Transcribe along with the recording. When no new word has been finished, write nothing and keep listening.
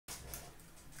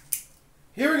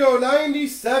Here we go,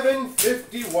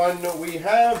 97.51. We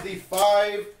have the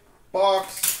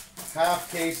 5-box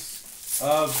half case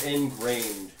of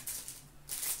Engrained.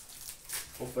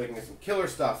 Hopefully I can get some killer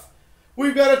stuff.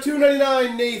 We've got a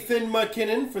 $2.99 Nathan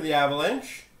McKinnon for the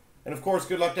Avalanche. And of course,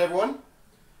 good luck to everyone.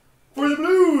 For the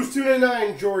Blues,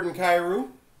 $2.99 Jordan Kyrou.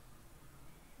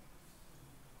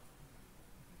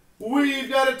 We've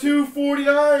got a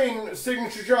 $2.49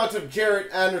 signature shots of Jarrett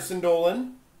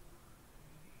Anderson-Dolan.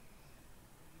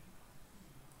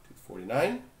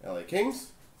 $2.49 LA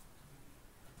Kings.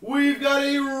 We've got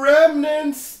a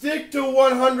remnant stick to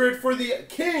 100 for the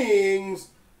Kings,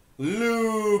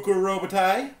 Luc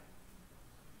Robitaille.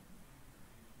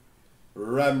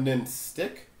 Remnant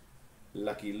stick,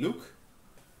 Lucky Luke.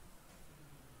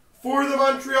 For the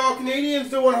Montreal Canadiens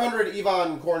to 100,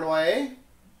 Yvan Cournoyer.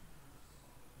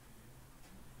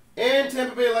 And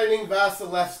Tampa Bay Lightning,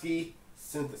 Vasilevsky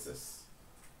Synthesis.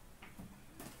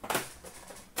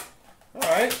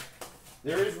 Alright,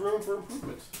 there is room for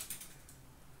improvement.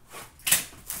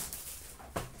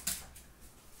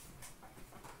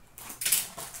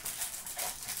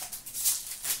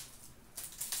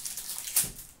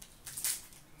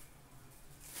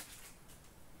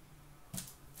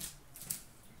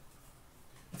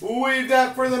 We've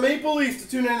got for the Maple Leafs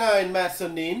to $2.99 Matt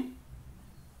Sundin.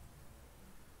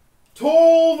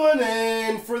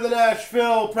 Tolvanen for the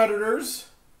Nashville Predators.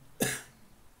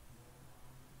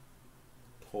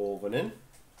 Tolvanen.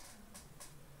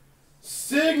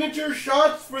 Signature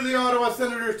shots for the Ottawa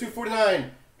Senators, $2.49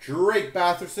 Drake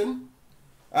Batherson.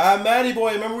 Matty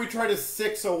Boy, remember we tried a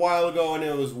 6 a while ago and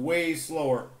it was way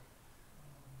slower.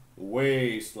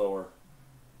 Way slower.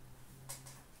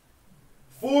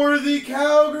 For the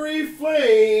Calgary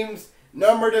Flames,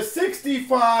 number to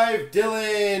 65,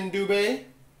 Dylan Dubé.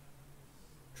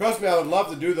 Trust me, I would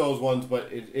love to do those ones,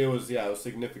 but it was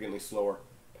significantly slower.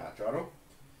 Patch auto.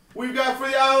 We've got for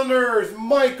the Islanders,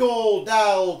 Michael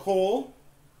Dal Cole.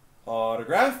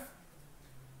 Autograph.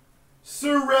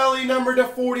 Cirelli, number to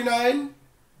 49.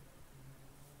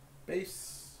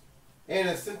 Base. And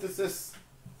a synthesis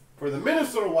for the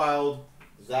Minnesota Wild,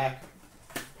 Zach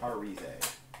Parise.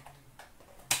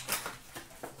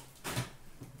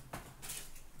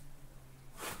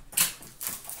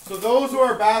 So those who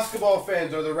are basketball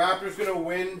fans, are the Raptors going to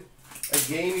win a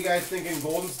game, you guys think, in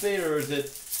Golden State? Or is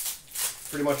it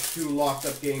pretty much 2 locked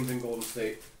up games in Golden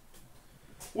State?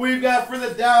 We've got for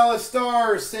the Dallas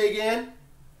Stars, Sagan.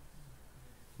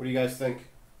 What do you guys think?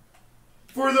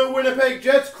 For the Winnipeg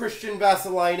Jets, Christian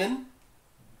Vasilinen.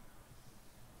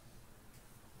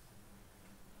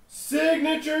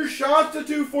 Signature shots to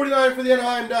 249 for the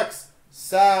Anaheim Ducks,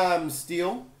 Sam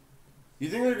Steele. You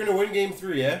think they're going to win Game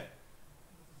 3, eh?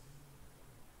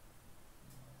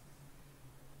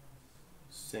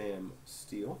 Sam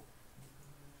Steele.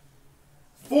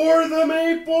 For the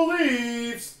Maple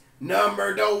Leafs,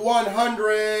 number to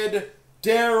 100,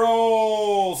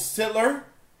 Daryl Sittler.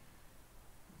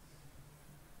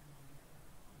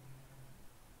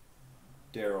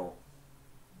 Daryl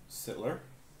Sittler.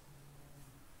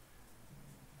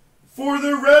 For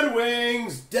the Red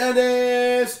Wings,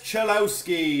 Dennis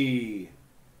Chalowski.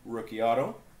 Rookie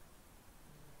auto.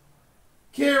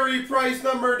 Carey Price,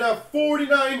 number to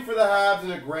 49 for the Habs,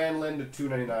 and a Granlund to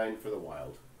 299 for the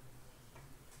Wild.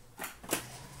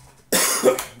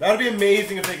 That would be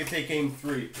amazing if they could take Game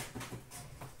 3.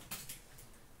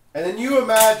 And then you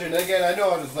imagine, again, I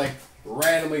know I'm just like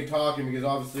randomly talking because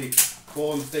obviously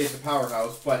Golden State's a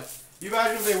powerhouse, but you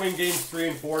imagine if they win Games 3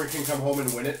 and 4 and can come home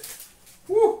and win it.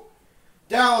 Woo!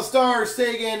 Dallas Stars,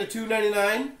 Sagan to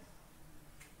 299.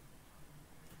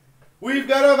 We've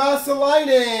got a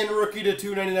Vasilinen rookie to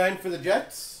 299 for the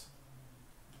Jets.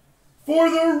 For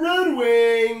the Red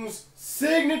Wings,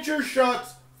 signature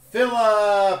shots,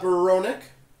 Philip Hronek.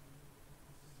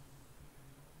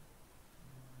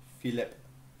 Philip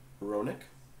Hronek.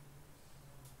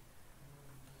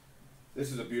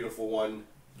 This is a beautiful one.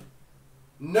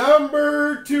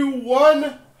 Number to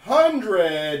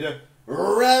 100,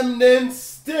 remnant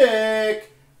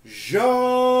stick,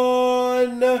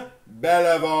 Jean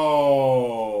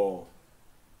Beliveau.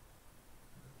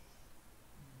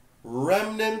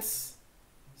 Remnants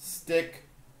stick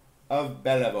of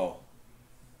Beliveau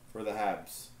for the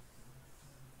Habs.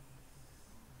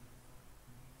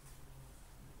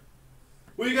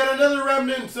 We got another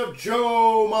remnants of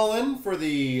Joe Mullen for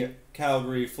the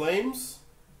Calgary Flames.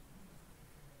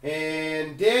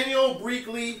 And Daniel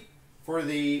Breakley for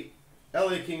the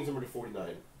LA Kings, number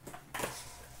 49.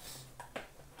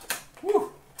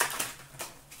 Woo!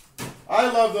 I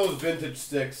love those vintage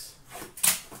sticks.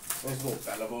 Nice little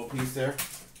Beliveau piece there.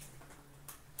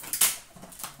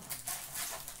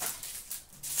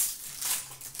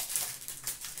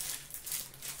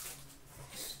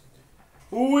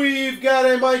 We've got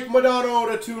a Mike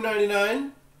Modano to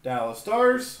 299, Dallas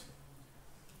Stars.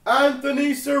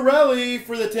 Anthony Cirelli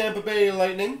for the Tampa Bay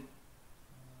Lightning.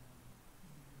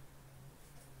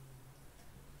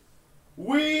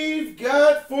 We've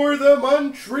got for the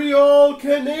Montreal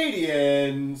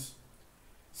Canadiens,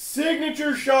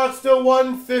 signature shots to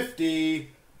 150,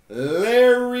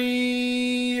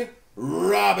 Larry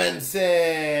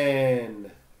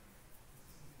Robinson.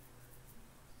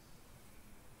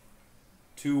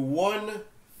 To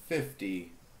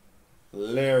 150,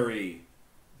 Larry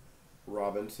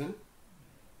Robinson.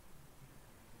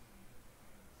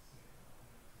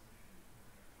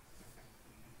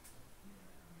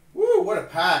 Woo, what a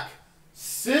pack.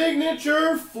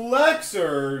 Signature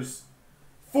flexers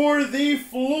for the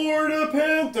Florida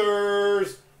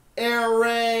Panthers,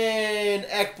 Aaron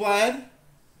Ekblad.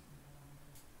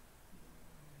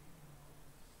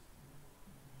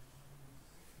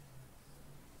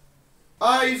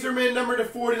 Iserman number to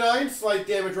 49, slight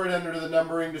damage right under the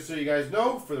numbering just so you guys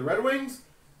know for the Red Wings.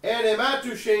 And a Matt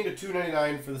Duchene to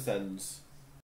 299 for the Sens.